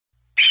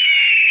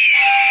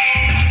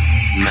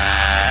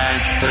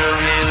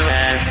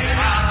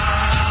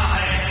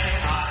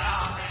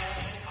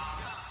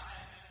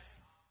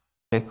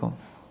वालेकुम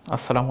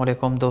अस्सलाम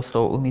वालेकुम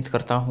दोस्तों, उम्मीद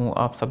करता हूँ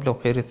आप सब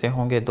लोग खैरियत से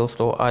होंगे।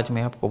 दोस्तों आज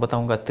मैं आपको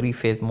बताऊँगा 3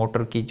 फेज़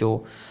मोटर की जो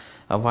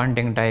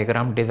वाइंडिंग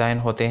डायग्राम डिज़ाइन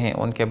होते हैं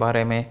उनके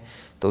बारे में।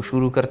 तो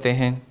शुरू करते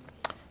हैं।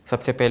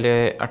 सबसे पहले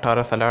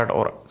 18 स्लॉट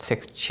और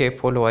 6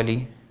 पोल वाली,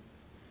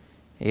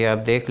 ये आप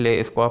देख ले,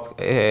 इसको आप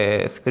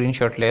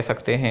स्क्रीनशॉट ले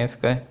सकते हैं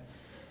इसका।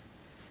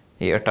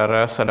 ये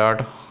 18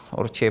 स्लॉट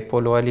और 6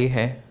 पोल वाली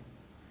है।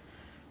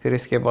 फिर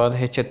इसके बाद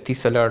है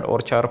 36 स्लॉट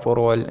और 4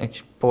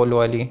 पोल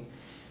वाली,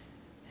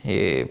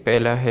 ये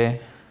पहला है।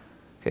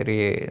 फिर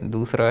ये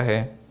दूसरा है,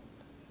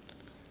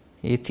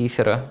 ये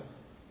तीसरा,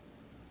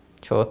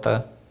 चौथा,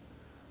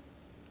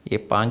 ये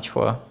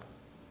पांचवा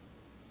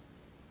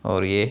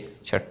और ये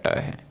छठा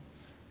है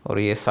और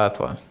ये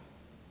सातवां।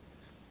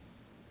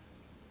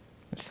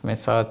 इसमें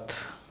 7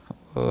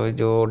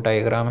 जो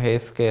डायग्राम है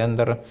इसके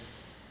अंदर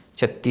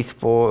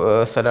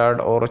 36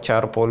 स्लॉट और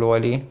 4 पोल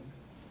वाली।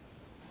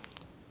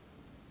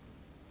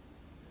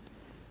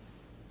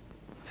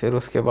 फिर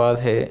उसके बाद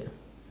है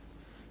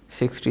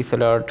 60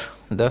 स्लॉट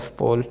 10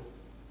 पोल।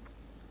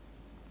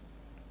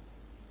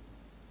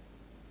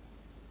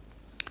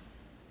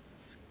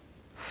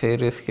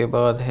 फिर इसके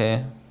बाद है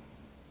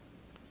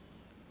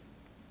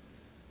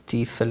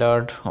 30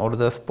 स्लॉट और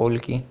 10 पोल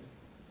की।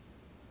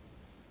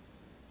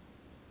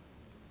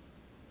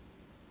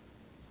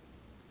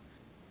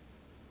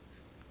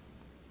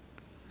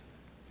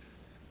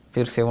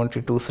 फिर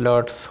 72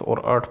 स्लॉट्स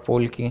और 8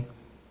 पोल की।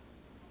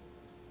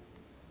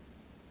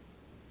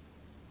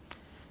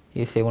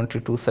 ये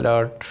 72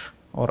 स्लॉट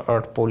और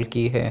 8 पोल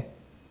की है।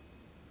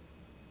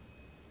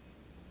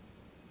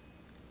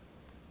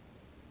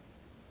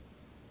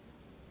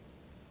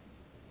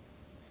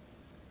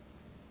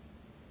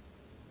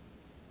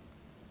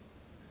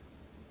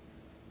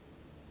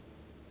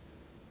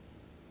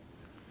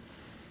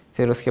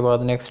 फिर उसके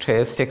बाद नेक्स्ट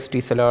है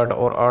 60 स्लॉट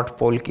और 8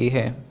 पोल की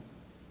है।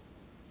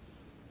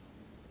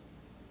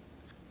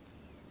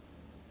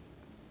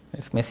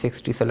 इसमें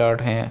 60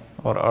 स्लॉट हैं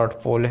और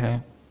 8 पोल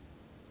हैं।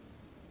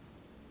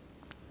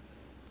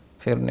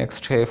 फिर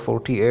नेक्स्ट है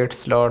 48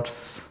 स्लॉट्स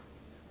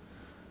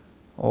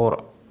और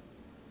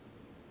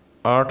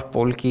 8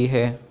 पोल की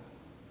है।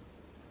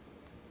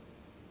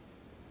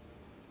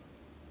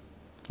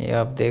 ये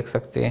आप देख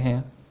सकते हैं।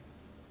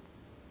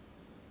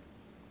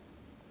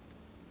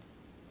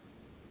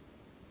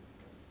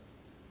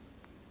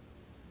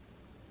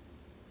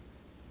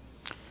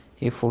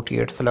 ये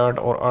 48 स्लॉट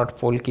और 8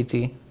 पोल की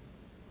थी।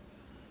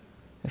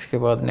 इसके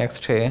बाद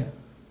नेक्स्ट है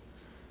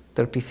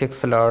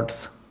 36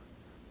 स्लॉट्स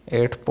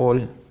 8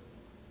 पोल।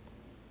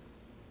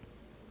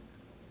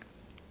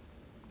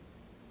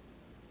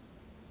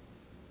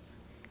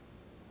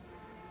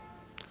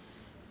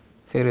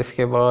 फिर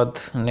इसके बाद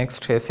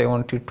नेक्स्ट है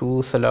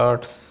 72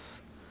 स्लॉट्स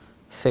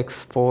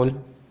 6 पोल।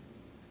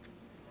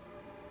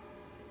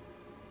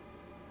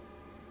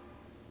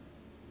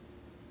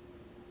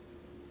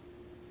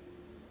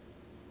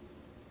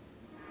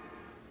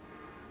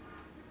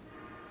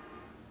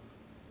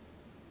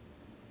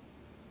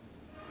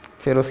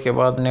 फिर उसके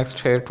बाद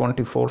नेक्स्ट है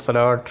 24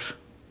 स्लॉट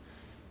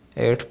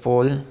 8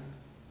 पोल।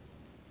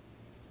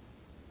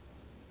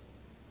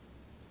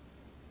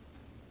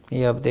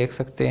 ये आप देख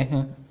सकते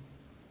हैं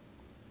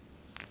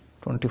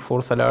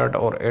 24 स्लॉट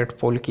और 8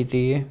 पोल की थी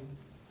ये।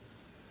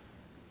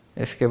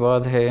 इसके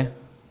बाद है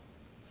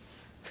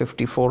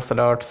 54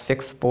 स्लॉट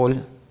 6 पोल।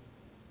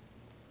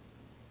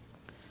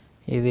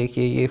 ये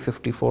देखिए, ये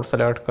 54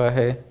 स्लॉट का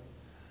है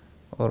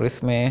और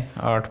इसमें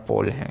 8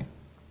 पोल हैं।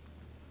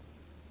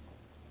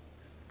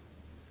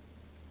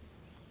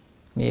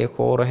 ये एक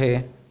और है,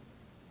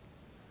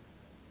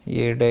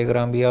 ये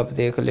डायग्राम भी आप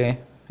देख लें,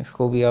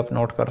 इसको भी आप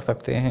नोट कर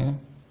सकते हैं।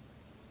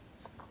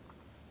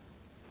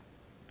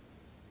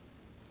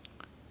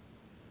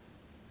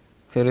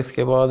 फिर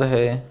इसके बाद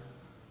है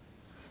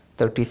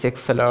 36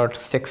 स्लॉट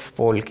 6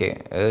 पोल के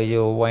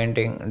जो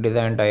वाइंडिंग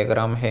डिज़ाइन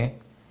डायग्राम है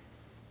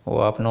वो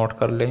आप नोट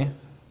कर लें।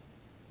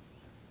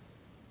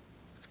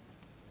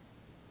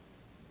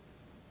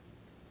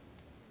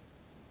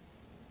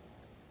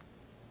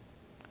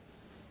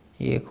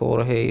 ये एक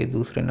और है, ये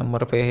दूसरे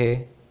नंबर पे है,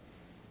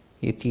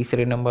 ये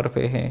तीसरे नंबर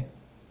पे है,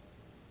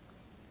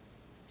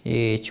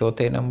 ये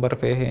चौथे नंबर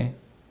पे है,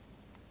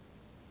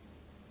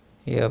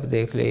 ये आप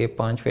देख ले, ये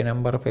 5वें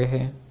नंबर पे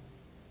है,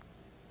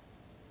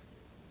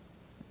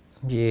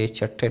 ये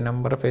 6ठे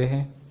नंबर पे है।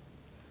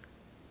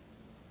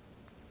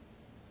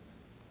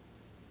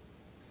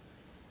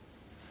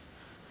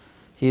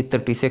 ये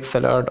 36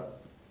 स्लॉट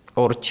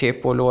और 6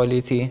 पोल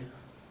वाली थी।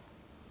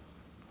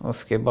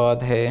 उसके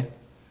बाद है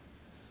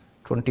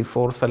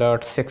 24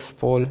 स्लॉट 6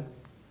 पोल।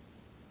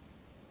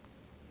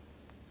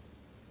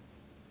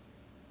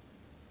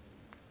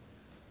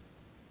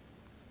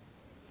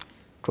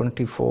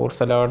 ट्वेंटी 4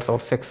 स्लॉट्स और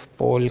 6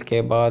 पोल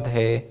के बाद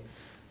है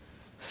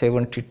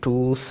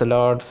 72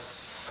 स्लॉट्स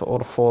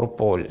और 4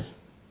 पोल।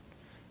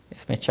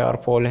 इसमें 4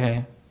 पोल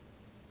हैं,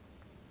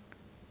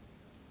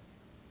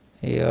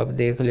 ये आप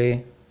देख ले।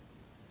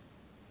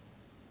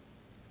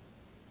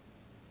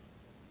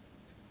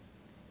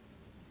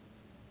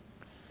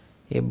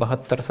 ये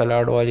 72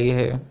 स्लॉट वाली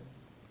है।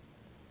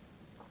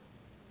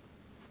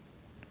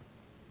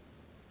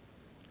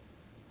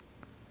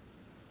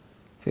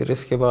 फिर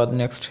इसके बाद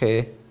नेक्स्ट है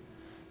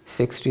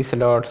 60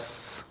 स्लॉट्स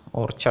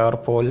और 4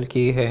 पोल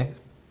की है।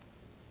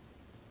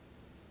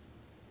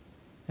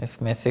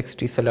 इसमें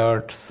 60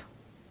 स्लॉट्स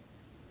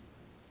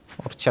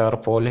और 4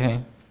 पोल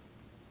हैं।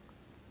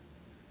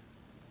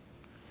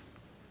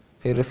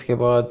 फिर इसके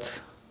बाद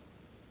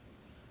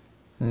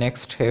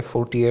नेक्स्ट है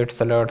 48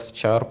 स्लॉट्स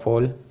 4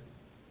 पोल।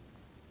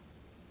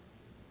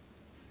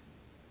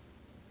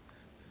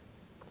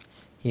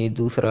 ये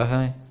दूसरा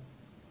है।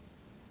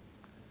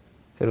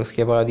 फिर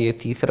उसके बाद ये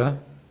तीसरा,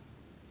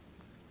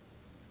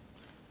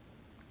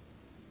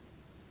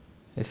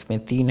 इसमें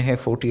 3 है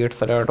 48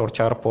 स्लॉट और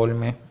 4 पोल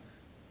में।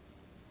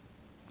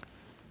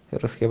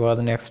 फिर उसके बाद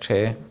नेक्स्ट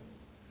है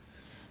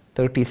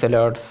 30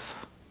 स्लॉट्स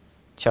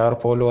 4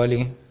 पोल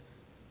वाली।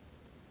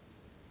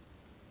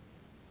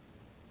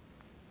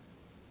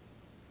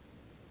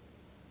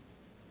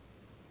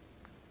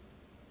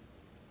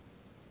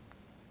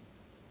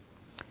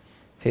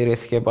 फिर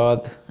इसके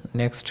बाद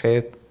नेक्स्ट है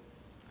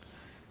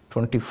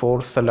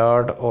 24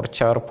 स्लॉट और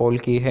 4 पोल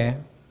की है।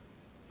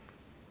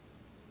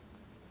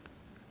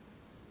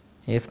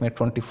 इसमें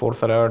 24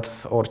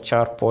 स्लॉट्स और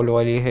 4 पोल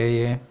वाली है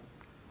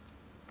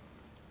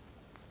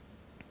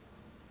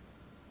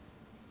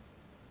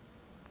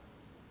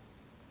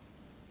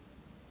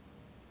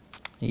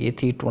ये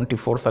थी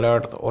 24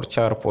 स्लॉट और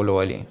 4 पोल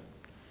वाली।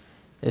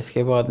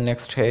 इसके बाद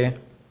नेक्स्ट है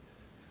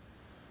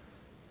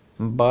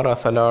 12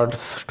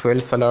 स्लॉट्स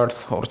 12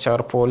 स्लॉट्स और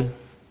 4 पोल।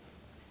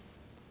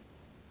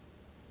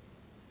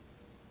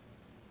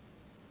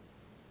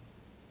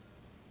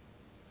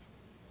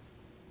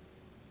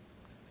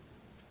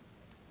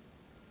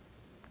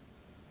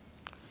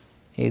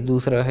 ये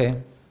दूसरा है।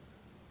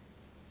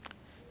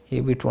 ये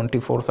भी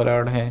 24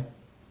 स्लॉट है।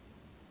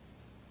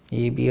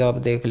 ये भी आप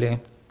देख लें,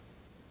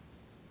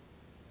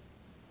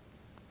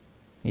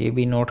 ये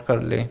भी नोट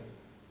कर ले।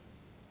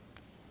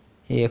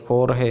 ये एक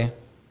और है।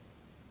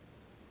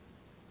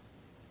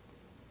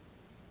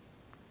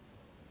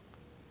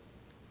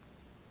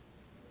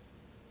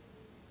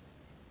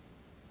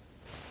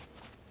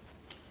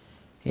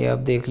 ये आप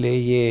देख ले,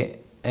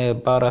 ये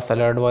 12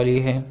 स्लॉट वाली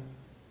है।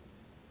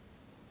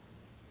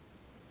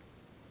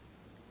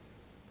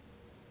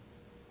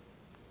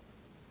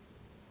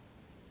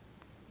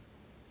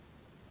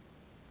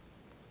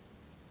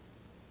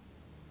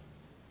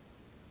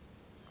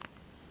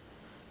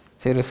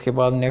 फिर इसके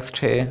बाद नेक्स्ट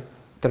है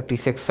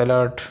 36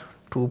 स्लॉट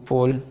 2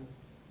 पोल।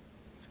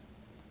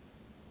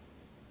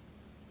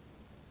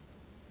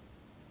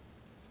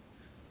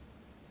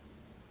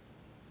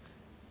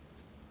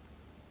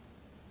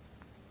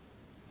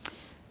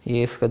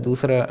 ये इसका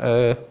दूसरा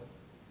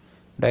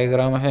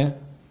डायग्राम है।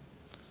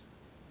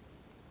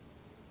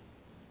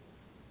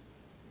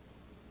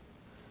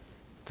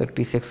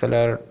 थर्टी सिक्स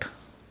स्लॉट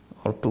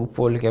और 2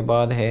 पोल के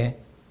बाद है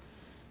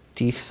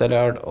 30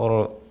 स्लॉट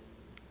और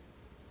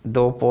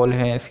 2 पोल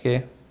हैं इसके।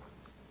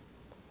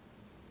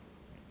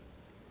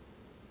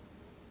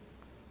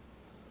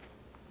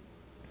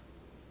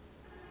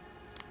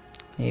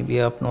 ये भी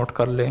आप नोट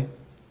कर लें।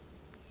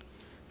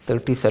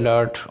 30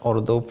 स्लॉट और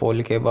 2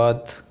 पोल के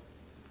बाद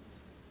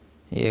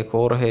ये एक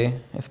और है।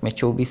 इसमें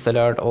 24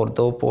 स्लॉट और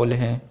 2 पोल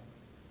हैं।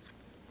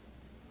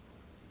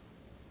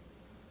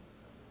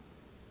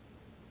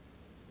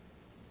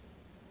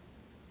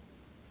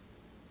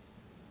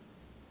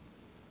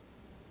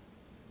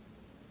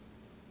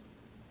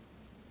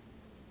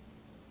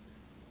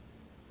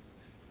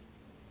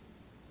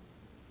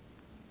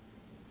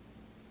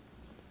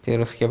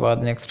 फिर उसके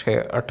बाद नेक्स्ट है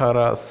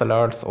 18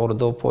 स्लॉट्स और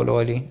 2 पोल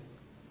वाली।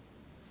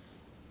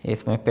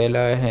 इसमें पहला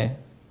है,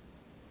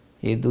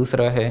 ये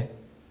दूसरा है,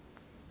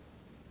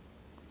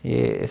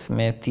 ये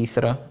इसमें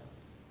तीसरा।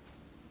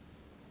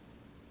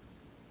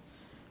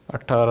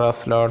 18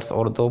 स्लॉट्स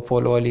और 2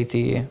 पोल वाली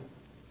थी ये।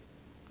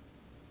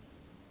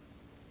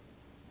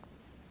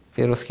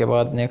 फिर उसके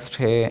बाद नेक्स्ट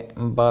है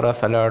 12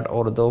 स्लॉट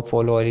और 2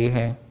 पोल वाली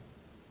है।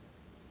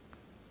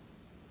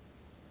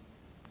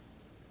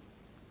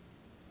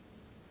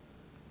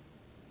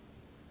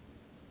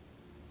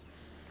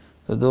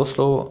 तो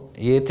दोस्तों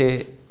ये थे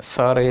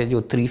सारे जो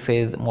 3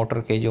 फेज़ मोटर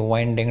के जो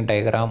वाइंडिंग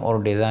डायग्राम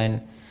और डिज़ाइन।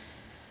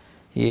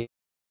 ये